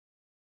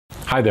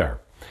Hi there.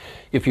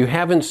 If you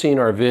haven't seen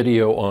our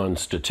video on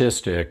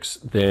statistics,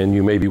 then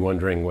you may be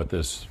wondering what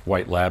this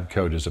white lab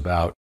coat is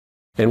about.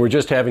 And we're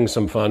just having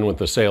some fun with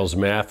the sales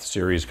math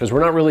series because we're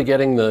not really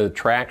getting the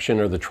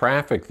traction or the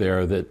traffic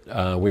there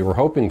that we were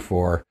hoping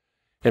for.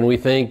 And we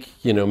think,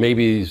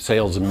 maybe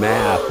sales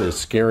math is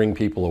scaring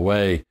people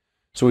away.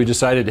 So we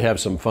decided to have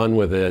some fun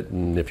with it.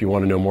 And if you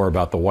want to know more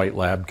about the white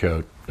lab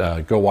coat,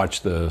 go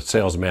watch the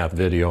sales math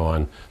video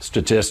on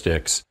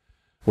statistics,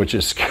 which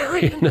is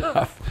scary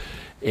enough.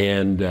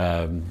 And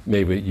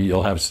maybe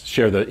you'll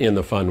share in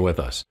the fun with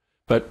us.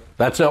 But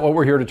that's not what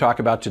we're here to talk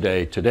about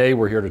today. Today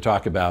we're here to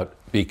talk about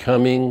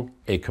becoming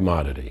a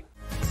commodity.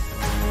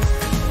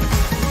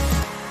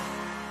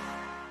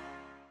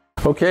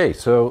 Okay,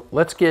 so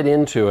let's get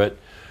into it.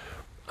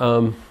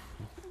 We'll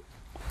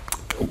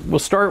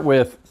start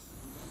with,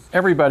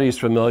 everybody's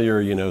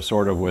familiar,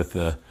 sort of with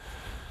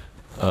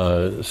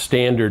the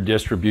standard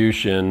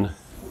distribution.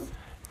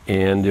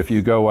 And if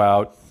you go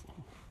out,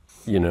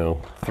 3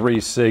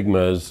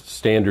 sigmas,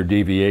 standard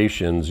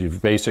deviations,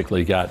 you've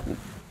basically got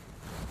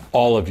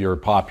all of your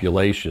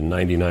population,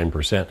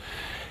 99%.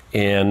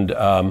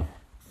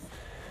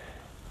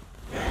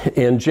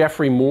 And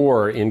Geoffrey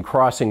Moore, in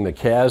Crossing the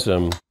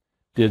Chasm,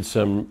 did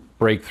some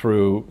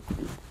breakthrough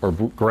or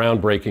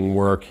groundbreaking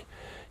work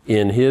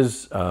in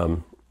his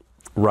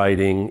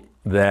writing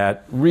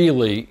that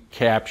really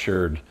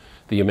captured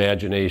the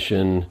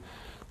imagination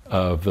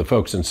of the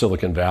folks in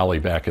Silicon Valley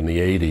back in the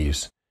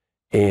 80s.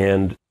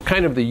 And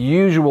kind of the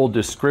usual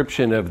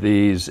description of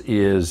these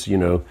is,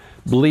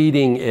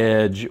 bleeding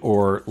edge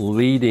or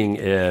leading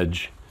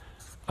edge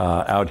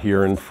out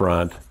here in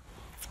front.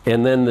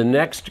 And then the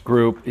next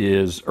group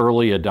is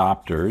early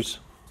adopters.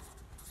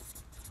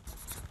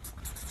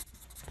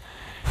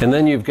 And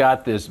then you've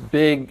got this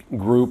big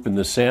group in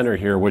the center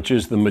here, which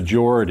is the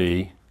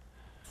majority.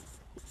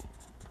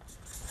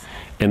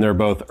 And they're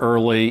both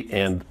early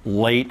and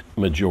late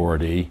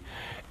majority.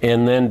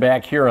 And then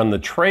back here on the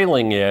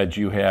trailing edge,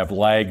 you have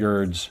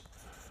laggards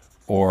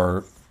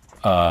or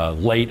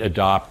late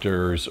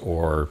adopters,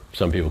 or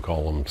some people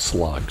call them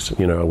slugs,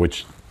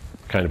 which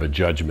kind of a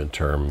judgment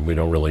term. We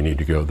don't really need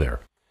to go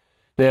there.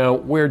 Now,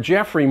 where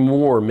Geoffrey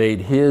Moore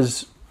made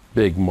his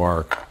big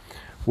mark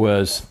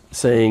was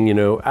saying,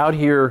 out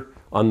here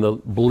on the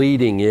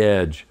bleeding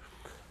edge,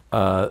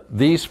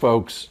 these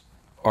folks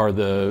are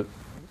the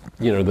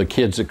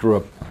kids that grew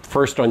up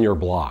first on your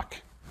block.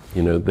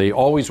 They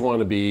always want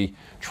to be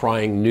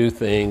trying new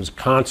things,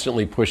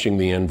 constantly pushing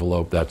the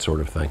envelope, that sort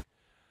of thing.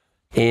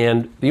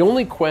 And the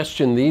only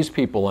question these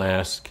people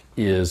ask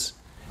is,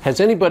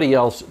 has anybody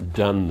else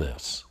done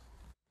this?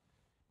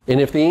 And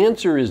if the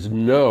answer is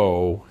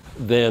no,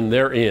 then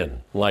they're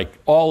in, like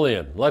all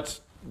in.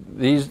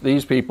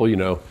 These people,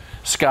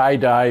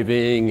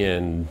 skydiving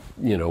and,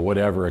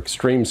 whatever,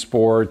 extreme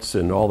sports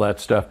and all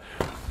that stuff.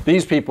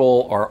 These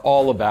people are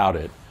all about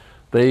it.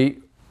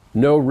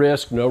 No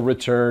risk, no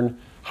return.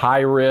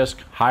 High risk,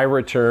 high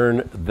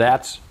return,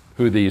 that's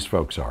who these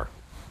folks are.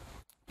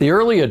 The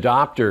early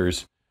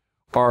adopters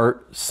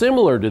are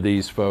similar to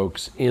these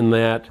folks in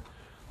that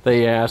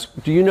they ask,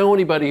 do you know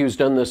anybody who's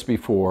done this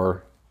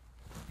before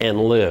and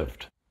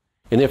lived?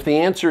 And if the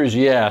answer is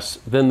yes,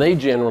 then they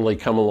generally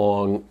come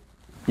along,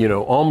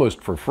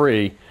 almost for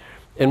free.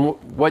 And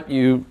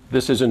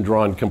this isn't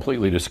drawn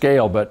completely to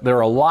scale, but there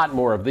are a lot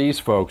more of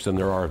these folks than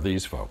there are of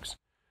these folks.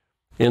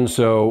 And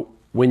so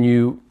when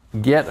you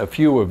get a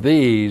few of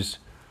these,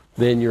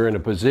 then you're in a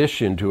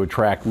position to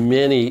attract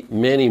many,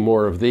 many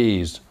more of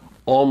these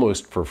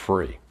almost for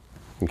free,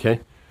 okay?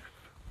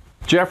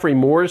 Geoffrey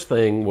Moore's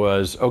thing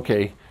was,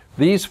 okay,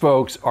 these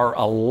folks are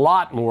a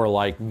lot more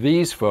like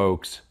these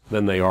folks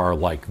than they are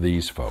like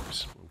these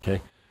folks,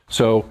 okay?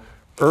 So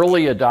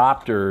early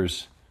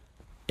adopters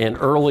and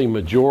early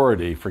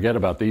majority, forget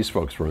about these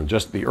folks for a minute,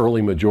 just the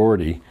early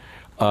majority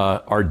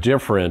are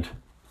different,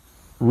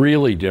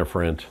 really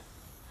different.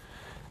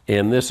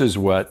 And this is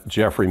what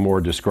Geoffrey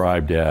Moore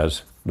described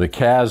as the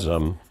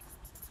chasm,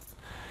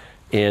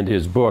 and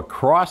his book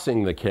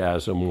Crossing the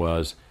Chasm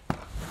was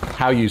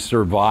how you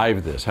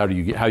survive this, how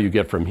you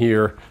get from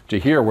here to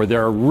here, where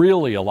there are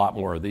really a lot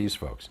more of these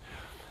folks.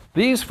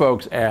 These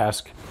folks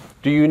ask,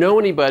 do you know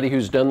anybody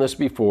who's done this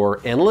before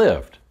and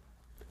lived?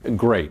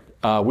 Great.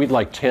 We'd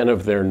like 10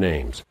 of their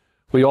names.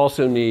 We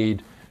also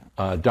need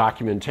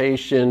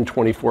documentation,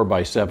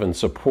 24/7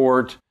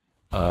 support,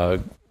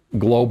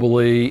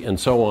 globally, and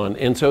so on.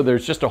 And so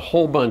there's just a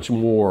whole bunch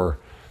more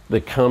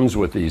that comes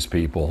with these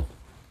people.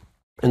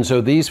 And so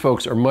these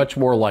folks are much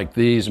more like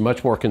these,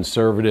 much more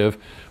conservative,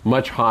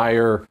 much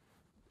higher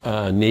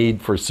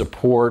need for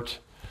support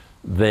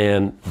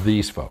than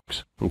these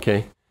folks,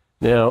 okay?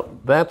 Now,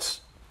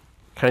 that's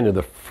kind of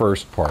the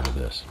first part of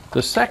this.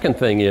 The second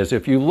thing is,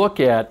 if you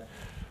look at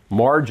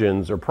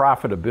margins or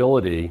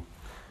profitability,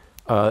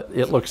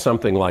 it looks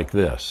something like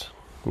this,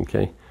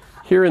 okay?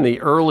 Here in the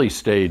early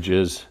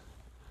stages,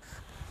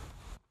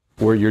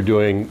 where you're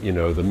doing,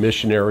 the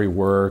missionary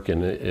work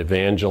and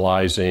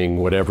evangelizing,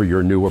 whatever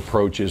your new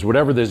approach is,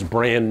 whatever this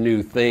brand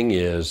new thing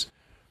is,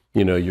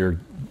 you're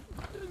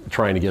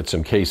trying to get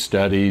some case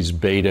studies,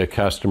 beta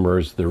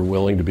customers that are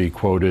willing to be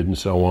quoted and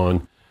so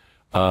on.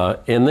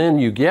 And then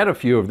you get a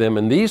few of them,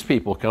 and these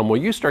people come,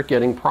 well, you start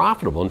getting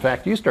profitable. In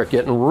fact, you start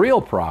getting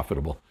real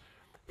profitable.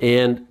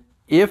 And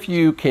if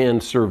you can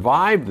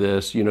survive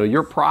this, you know,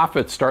 your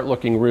profits start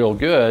looking real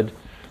good.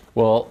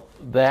 Well,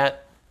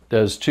 that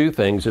does two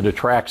things. It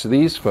attracts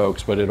these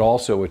folks, but it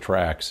also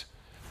attracts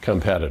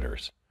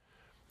competitors.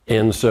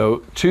 And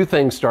so two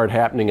things start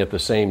happening at the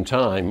same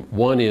time.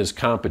 One is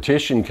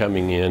competition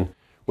coming in,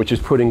 which is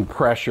putting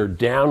pressure,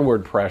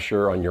 downward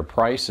pressure on your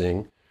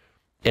pricing.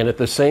 And at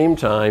the same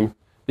time,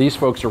 these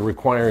folks are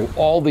requiring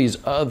all these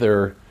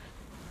other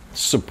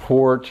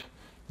support,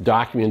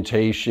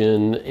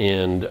 documentation,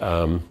 and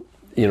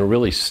you know,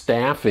 really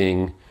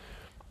staffing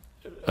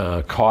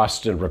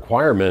costs and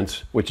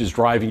requirements, which is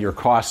driving your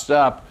costs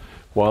up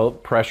while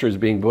pressure is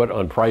being put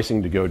on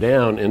pricing to go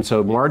down. And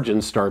so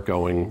margins start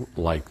going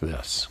like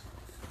this.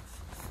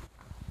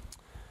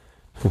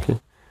 Okay.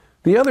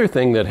 The other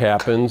thing that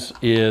happens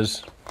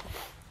is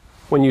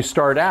when you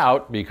start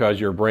out, because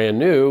you're brand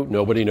new,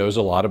 nobody knows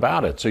a lot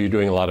about it. So you're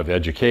doing a lot of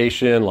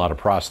education, a lot of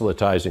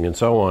proselytizing and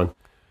so on.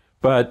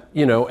 But,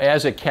 you know,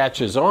 as it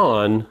catches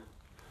on,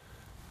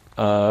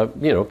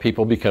 you know,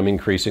 people become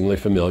increasingly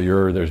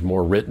familiar. There's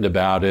more written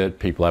about it.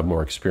 People have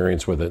more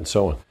experience with it and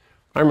so on.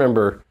 I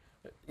remember,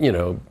 you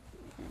know,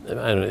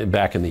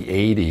 back in the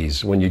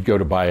 80s, when you'd go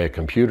to buy a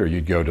computer,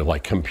 you'd go to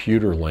like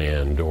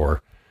Computerland,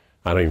 or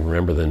I don't even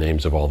remember the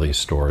names of all these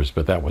stores,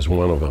 but that was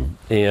one of them.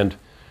 And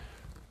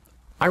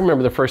I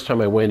remember the first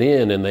time I went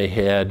in and they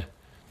had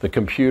the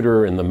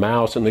computer and the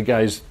mouse, and the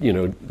guys, you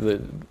know,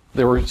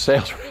 there were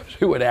sales reps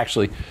who would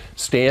actually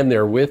stand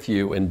there with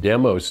you and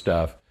demo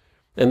stuff.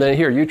 And then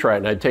here, you try it,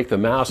 and I'd take the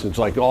mouse, and it's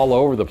like all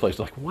over the place.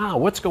 Like, wow,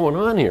 what's going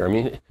on here? I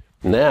mean,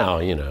 now,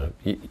 you know,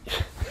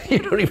 you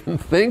don't even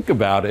think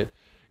about it.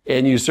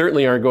 And you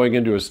certainly aren't going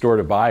into a store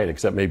to buy it,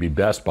 except maybe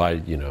Best Buy,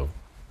 you know,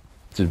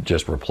 to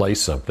just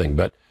replace something.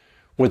 But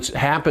what's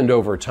happened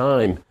over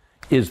time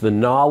is the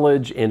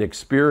knowledge and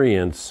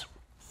experience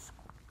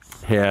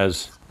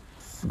has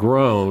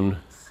grown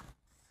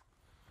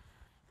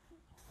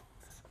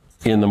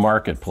in the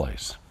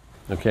marketplace,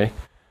 okay?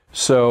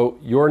 So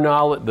your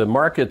knowledge, the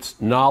market's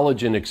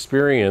knowledge and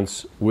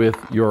experience with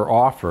your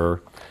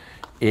offer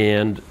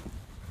and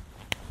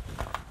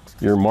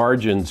your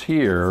margins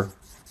here,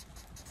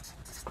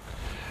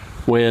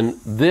 when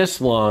this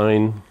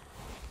line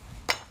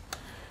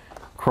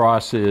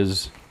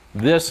crosses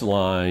this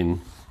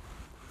line,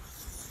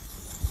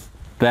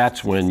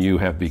 that's when you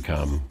have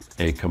become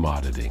a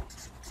commodity,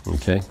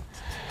 okay?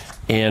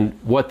 And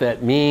what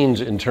that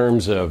means in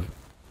terms of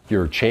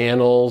your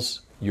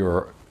channels,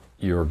 your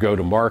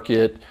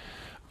go-to-market,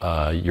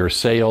 your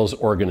sales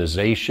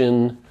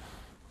organization,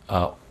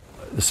 the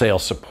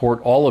sales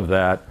support, all of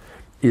that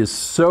is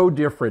so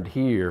different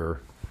here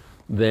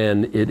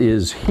than it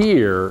is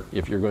here.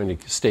 If you're going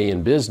to stay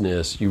in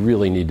business, you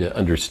really need to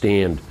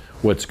understand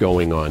what's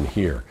going on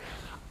here.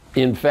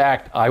 In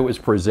fact, I was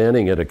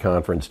presenting at a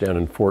conference down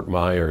in Fort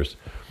Myers,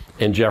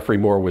 and Jeffrey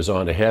Moore was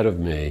on ahead of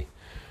me,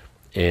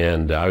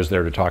 and I was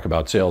there to talk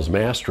about sales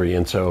mastery.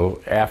 And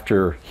so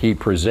after he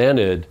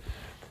presented,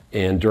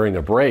 and during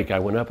a break, I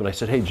went up and I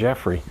said, hey,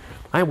 Jeffrey,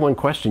 I have one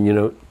question. You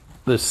know,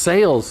 the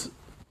sales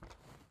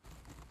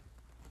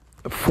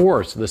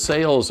force, the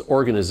sales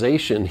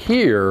organization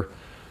here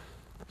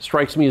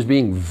strikes me as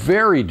being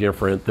very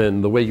different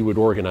than the way you would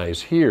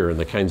organize here and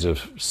the kinds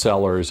of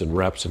sellers and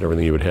reps and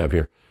everything you would have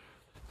here.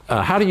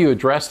 How do you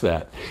address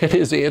that? And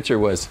his answer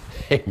was,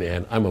 hey,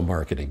 man, I'm a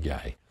marketing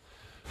guy.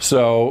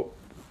 So,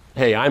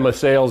 hey, I'm a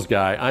sales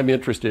guy. I'm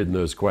interested in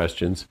those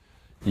questions.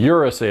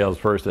 You're a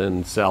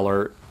salesperson,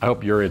 seller. I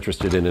hope you're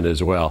interested in it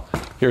as well.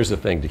 Here's the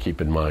thing to keep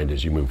in mind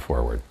as you move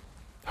forward.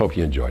 Hope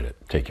you enjoyed it.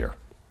 Take care.